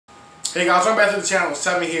Hey guys, welcome back to the channel. It's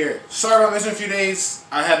Tommy here. Sorry about missing a few days.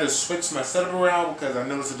 I had to switch my setup around because I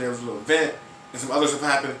noticed that there was a little event and some other stuff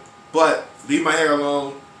happened. But leave my hair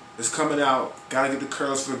alone. It's coming out. Gotta get the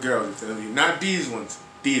curls for the girls. Not these ones.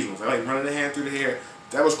 These ones. I like running the hand through the hair.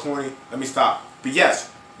 That was corny. Let me stop. But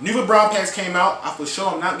yes, new LeBron packs came out. I for sure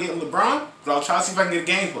I'm not getting LeBron, but I'll try to see if I can get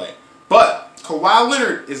a gameplay. But Kawhi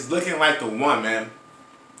Leonard is looking like the one, man.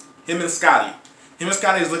 Him and Scotty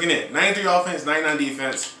is looking it. 93 offense, 99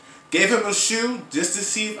 defense. Gave him a shoe just to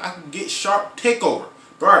see if I could get sharp takeover.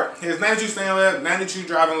 But alright, here's 92 standing layup, 92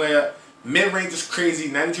 driving layup. Mid-range is crazy,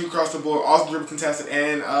 92 across the board, also dribble contested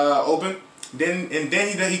and open. Then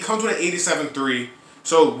he comes with an 87-3.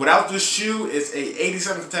 So without the shoe, it's a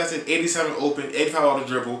 87 contested, 87 open, 85 auto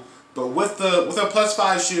dribble. But with a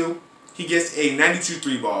 +5 shoe, he gets a 92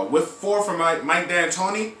 3-ball. With 4 from Mike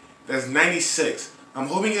D'Antoni, that's 96. I'm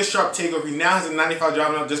hoping he gets sharp takeover. He now has a 95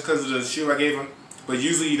 driving up just because of the shoe I gave him. But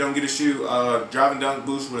usually you don't get a shoe driving dunk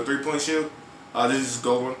boost with a 3-point shoe. This is a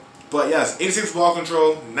gold one. But yes, 86 ball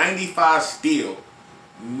control, 95 steal,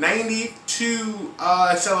 92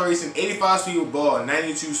 acceleration, 85 speed with ball,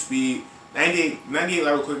 92 speed, 98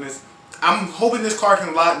 lateral quickness. I'm hoping this card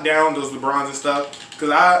can lock down those LeBrons and stuff.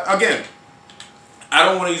 Because I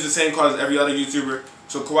don't want to use the same card as every other YouTuber.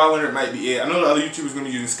 So Kawhi Leonard might be it. I know the other YouTubers going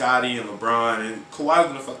to be using Scotty and LeBron, and Kawhi's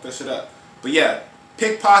going to fuck that shit up. But yeah,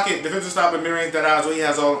 pickpocket, defensive stop, and mid-range, that's what he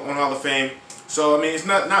has on Hall of Fame. So, I mean, it's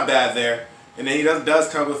not bad there. And then he does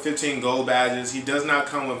come with 15 gold badges. He does not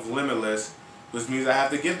come with Limitless, which means I have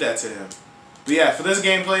to give that to him. But yeah, for this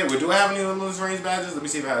gameplay, do I have any Limitless range badges? Let me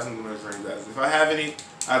see if I have some Limitless range badges. If I have any,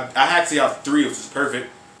 I actually have 3, which is perfect.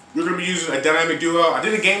 We're going to be using a dynamic duo. I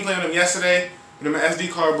did a gameplay on him yesterday, and then my SD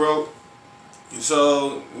card broke.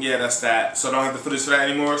 So, yeah, that's that. So I don't have the footage for that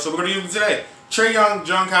anymore. So we're going to use them today. Trae Young,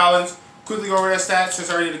 John Collins. Quickly go over that stats since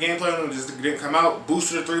I already did the gameplay on them, just didn't come out.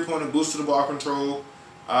 Boosted the 3-pointer, boosted the ball control,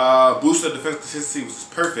 boosted the defense consistency, which is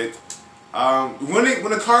perfect.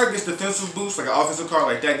 When a card gets defensive boost, like an offensive card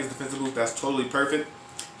like that gets defensive boost, that's totally perfect.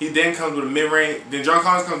 He then comes with a mid-range. Then John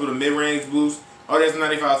Collins comes with a mid-range boost. Oh, there's a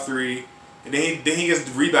 95-3. And then he gets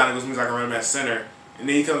the rebounding, which means I can run him at center. And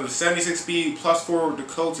then he comes with 76 speed, +4 with the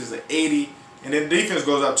coach is an 80. And then the defense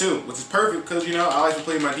goes up too, which is perfect because, you know, I like to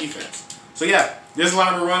play my defense. So yeah, this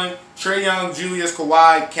line we're running: Trae Young, Julius,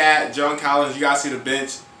 Kawhi, Cat, John Collins. You guys see the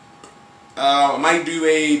bench. I might do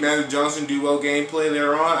a Magic Johnson duo gameplay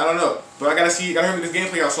later on. I don't know, but I gotta hear me this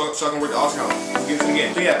gameplay out so I can work the all count. Let's get to the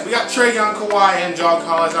game. So yeah, we got Trae Young, Kawhi, and John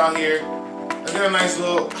Collins out here. Let's get a nice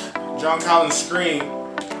little John Collins screen.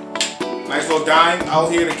 Nice little dime out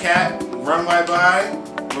here. The Cat run right by,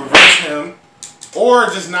 reverse him, or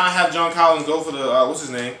just not have John Collins go for the what's his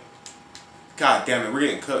name? God damn it, we're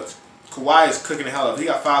getting cooked. Kawhi is cooking the hell up. He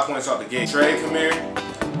got 5 points off the gate. Trae, come here.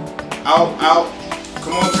 Out.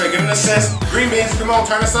 Come on, Trae, get an assist. Green beans, come on,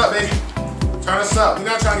 turn us up, baby. Turn us up. We're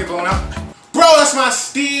not trying to get blown out. Bro, that's my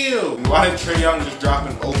steal. Why did Trae Young just drop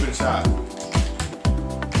an open shot?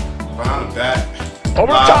 Behind the back.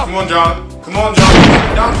 Over the top. Come on, John. Come on, John.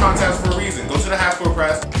 Dunk contest for a reason. Go to the half-court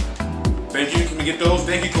press. Thank you. Can we get those?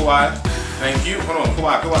 Thank you, Kawhi. Thank you. Hold on,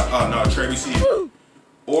 Kawhi. Oh, no, Trae, we see you.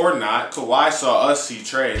 Or not. Kawhi saw us see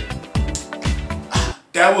Trae.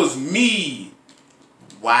 That was me.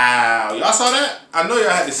 Wow. Y'all saw that? I know y'all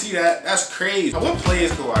had to see that. That's crazy. What play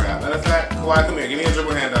is Kawhi got? Matter of fact, Kawhi, come here. Give me a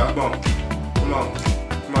dribble handout. Come on. Come on.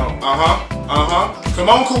 Come on. Come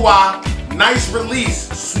on, Kawhi. Nice release.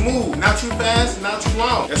 Smooth. Not too fast. Not too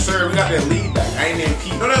long. Yes, sir. We got that lead back. I ain't even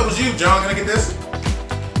Pete. No, that was you, John. Can I get this?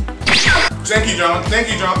 Thank you, John.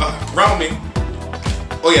 Thank you, John. Round me.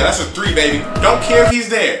 Oh, yeah. That's a 3, baby. Don't care if he's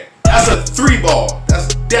there. That's a 3-ball.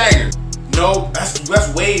 That's dagger. No, that's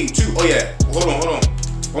way too. Oh yeah, hold on.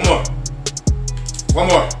 One more.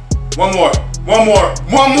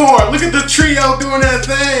 Look at the trio doing that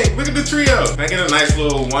thing. Look at the trio. Can I get a nice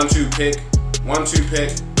little 1-2 pick? 1-2 pick.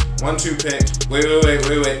 1-2 pick.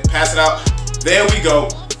 Wait. Pass it out. There we go.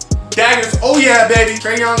 Daggers. Oh yeah, baby.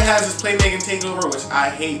 Trae Young has his playmaking takeover, which I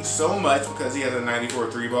hate so much because he has a 94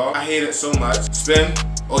 3-ball. I hate it so much. Spin.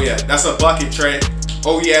 Oh yeah, that's a bucket, Trae.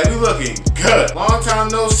 Oh yeah, we looking good. Long time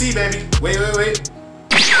no see, baby. Wait.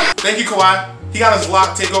 Thank you, Kawhi. He got his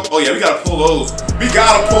lock takeover. Oh yeah, we gotta pull those. We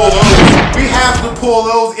have to pull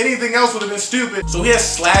those. Anything else would have been stupid. So he has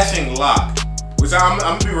slashing lock, which I'm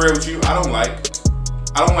gonna be real with you. I don't like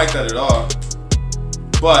that at all.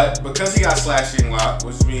 But because he got slashing lock,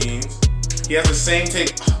 which means he has the same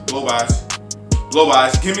take. Blow bys.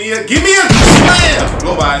 Give me a slam.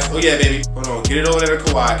 Blow bys. Oh yeah, baby. Hold on. Get it over there to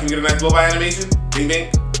Kawhi. Can you get a nice blow by animation? Bing bing.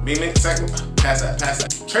 Second. Pass that.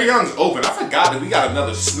 Trae Young's open. I forgot that we got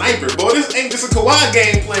another sniper. Boy, this ain't just a Kawhi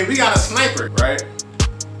gameplay. We got a sniper, right?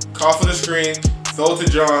 call for the screen, throw it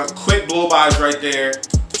to John, quick blow-bys right there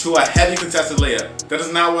to a heavy contested layup. That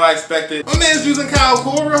is not what I expected. My man's using Kyle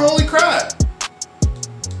Korver, holy crap.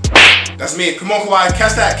 That's me. Come on, Kawhi,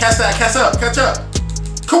 catch that, catch up.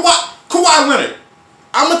 Kawhi Leonard,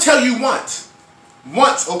 I'm gonna tell you once,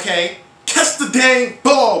 okay? Catch the dang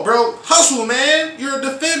ball, bro. Hustle, man. You're a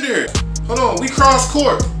defender. Hold on, we cross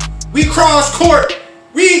court.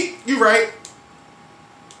 You right.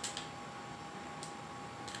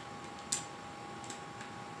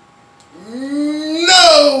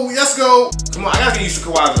 No, let's go. Come on, I gotta get used to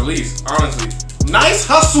Kawhi's release, honestly. Nice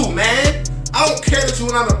hustle, man. I don't care that you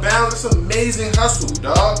went out of bounds. It's amazing hustle,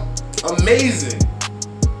 dog. Amazing.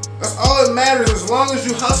 That's all that matters. As long as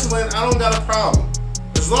you hustling, I don't got a problem.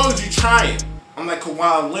 As long as you trying. I'm like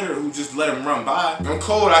Kawhi Leonard who just let him run by. I'm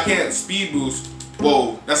cold, I can't speed boost.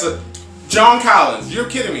 Whoa, that's a John Collins. You're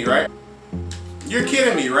kidding me, right? You're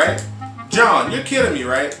kidding me, right? John, you're kidding me,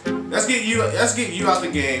 right? Let's get you out the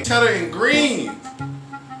game. Cheddar and green.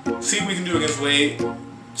 See what we can do against Wade.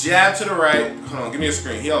 Jab to the right. Hold on, give me a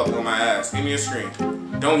screen. He all on my ass. Give me a screen.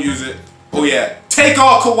 Don't use it. Oh yeah. Take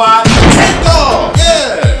all, Kawhi. Take all.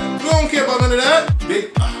 Yeah. We don't care about none of that.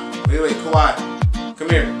 Big. Wait, Kawhi. Come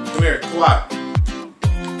here, Kawhi.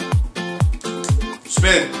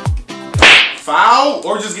 Spin. Foul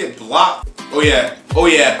or just get blocked. Oh yeah.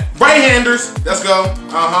 Right-handers. Let's go.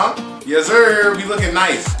 Yes sir. We looking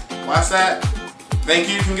nice. Watch that. Thank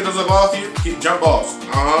you. You can get us up off you. Keep jump balls.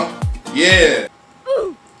 Yeah.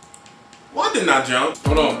 Well, I did not jump.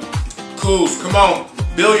 Hold on. Cools. Come on.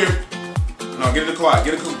 Billiard. No, get it to Kawhi.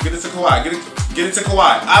 Get it to Kawhi. Get it to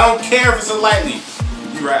Kawhi. I don't care if it's a lightly.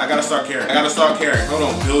 You right. I gotta start carrying. Hold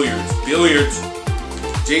on. Billiards.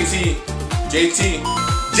 JT.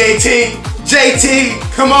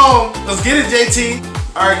 Come on. Let's get it, JT.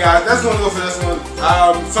 Alright guys, that's gonna go for this one.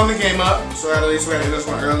 Something came up, so at least we're gonna hit this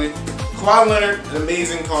one early. Kawhi Leonard, an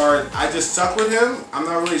amazing card. I just suck with him. I'm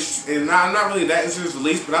not really that into his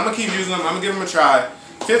release, but I'm gonna keep using him. I'm gonna give him a try.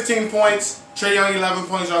 15 points, Trae Young 11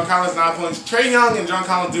 points, John Collins 9 points. Trae Young and John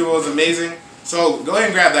Collins duo is amazing. So go ahead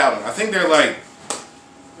and grab that one. I think they're like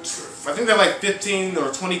 15 or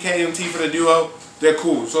 20k MT for the duo. They're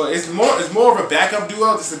cool. So it's more of a backup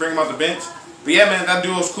duo just to bring them out the bench. But yeah, man, that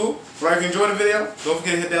duo's cool. But if you enjoyed the video, don't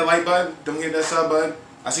forget to hit that like button. Don't forget that sub button.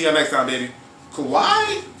 I'll see y'all next time, baby.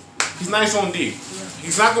 Kawhi, he's nice on D.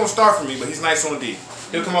 He's not going to start for me, but he's nice on D.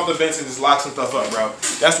 He'll come off the bench and just lock some stuff up, bro.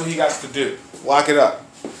 That's what he got to do. Lock it up.